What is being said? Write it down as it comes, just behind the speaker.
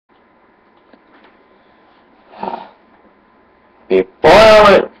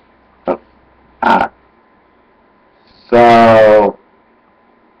before it. So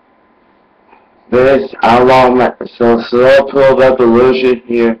this so slow pro revolution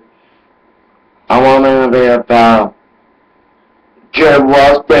here. I want to be about Jim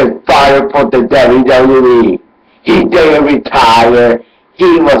Ross been fired from the WWE. He didn't retire.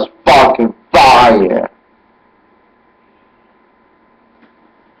 He was fucking fired.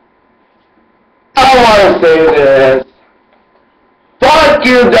 I want to say this. Fuck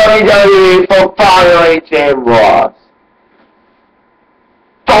you, WWE, for firing Jim Ross.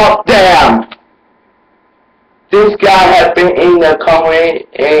 Fuck them. This guy has been in the company,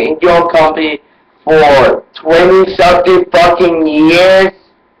 in your company, for 20-something fucking years.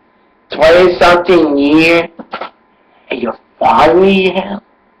 20-something years. And you're firing him?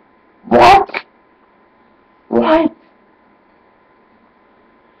 What? What?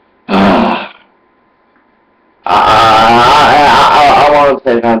 I want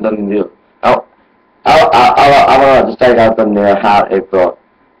to take out the new. I want to take out the new how it broke.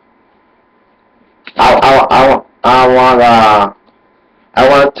 I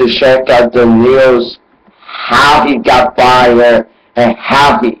want to check out the news how he got fired and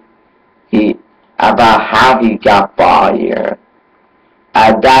how he got fired.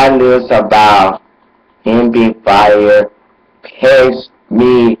 And that news about him being fired pissed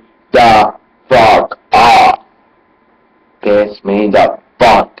me the fuck off. Pissed me the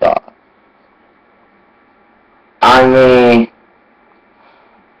fuck off. I mean,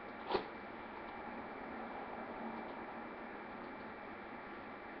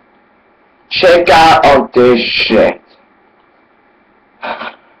 check out on this shit.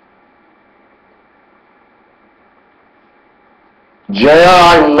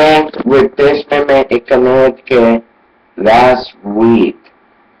 General met with businessmen in Connecticut last week,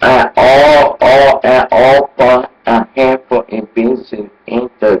 and all but a handful in Vincent in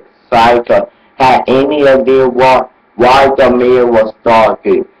the cycle had any idea why the mayor was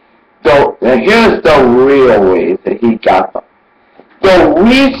talking. So here's the real reason he got fired. The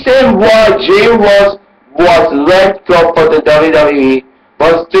reason why Jim Ross was let go for the WWE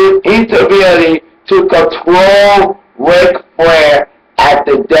was to intervene to control Ric Flair at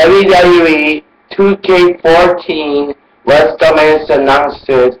the WWE 2K14 WrestleMania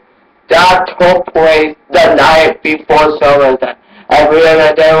announcers that took place the night before SummerSlam. And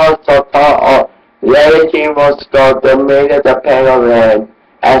when there was a thought of Larry King was dominated the panel then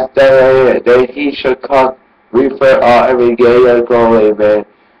as that he should cut refer every gay goal event,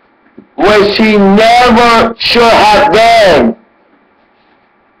 which he never should have been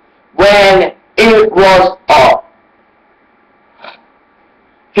when it was up.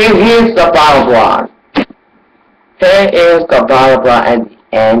 Here's the bottom line. Here is the bottom line at the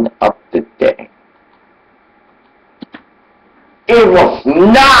end of the day. It was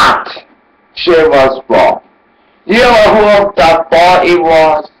not Shiva's fault. You know who the fault it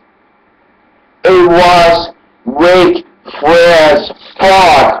was? It was Ric Flair's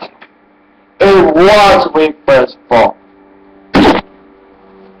fault. It was Ric Flair's fault.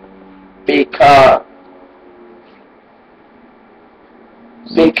 Because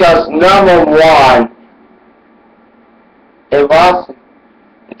number one, it wasn't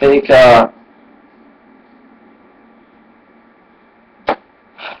because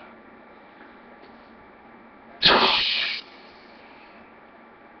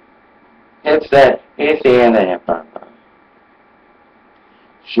it's the end of it.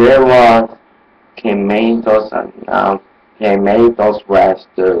 She was can make those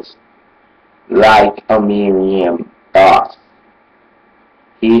wrestlers like a medium boss.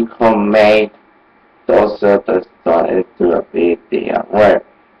 He can make those superstars into a big deal.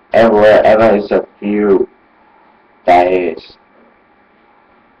 Wherever is a few that is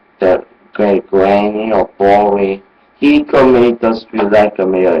the great granny or boy, he can make those feel like a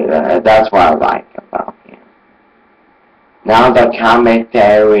million. And that's what I like about him. Now the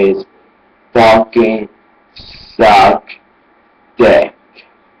commentaries fucking suck dick.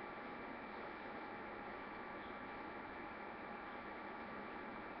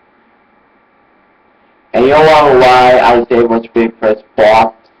 And you know why I say was Big Fred's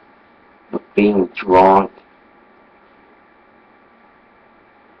fault of being drunk?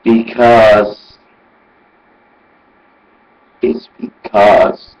 Because he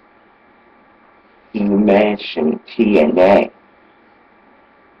mentioned TNA.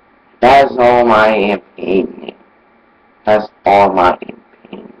 That's all my opinion. That's all my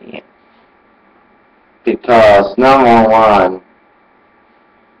opinion. Because number one,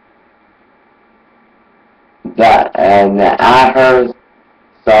 I heard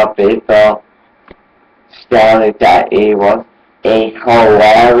some people stating that it was a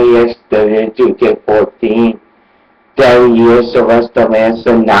hilarious WK14, 30 years of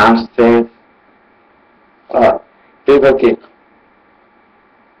WrestleMania nonsense. People get,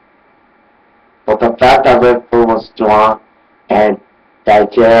 but the fact that Red Bull was strong and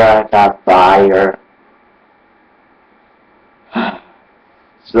Nigeria got fired.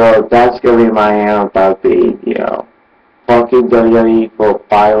 So that's gonna be my answer about the video. Fucking WWE for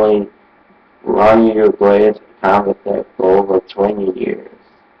finally running your greatest commentator for over 20 years.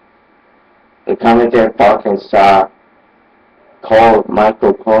 The commentator fucking saw called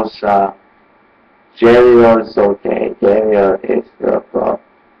Michael Kosa. Jerry is okay. Jerry is good.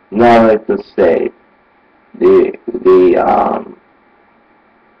 Never to say the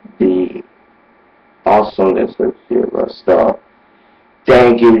awesomeness of Hero. So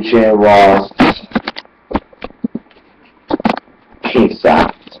thank you, Jim Ross. Peace out.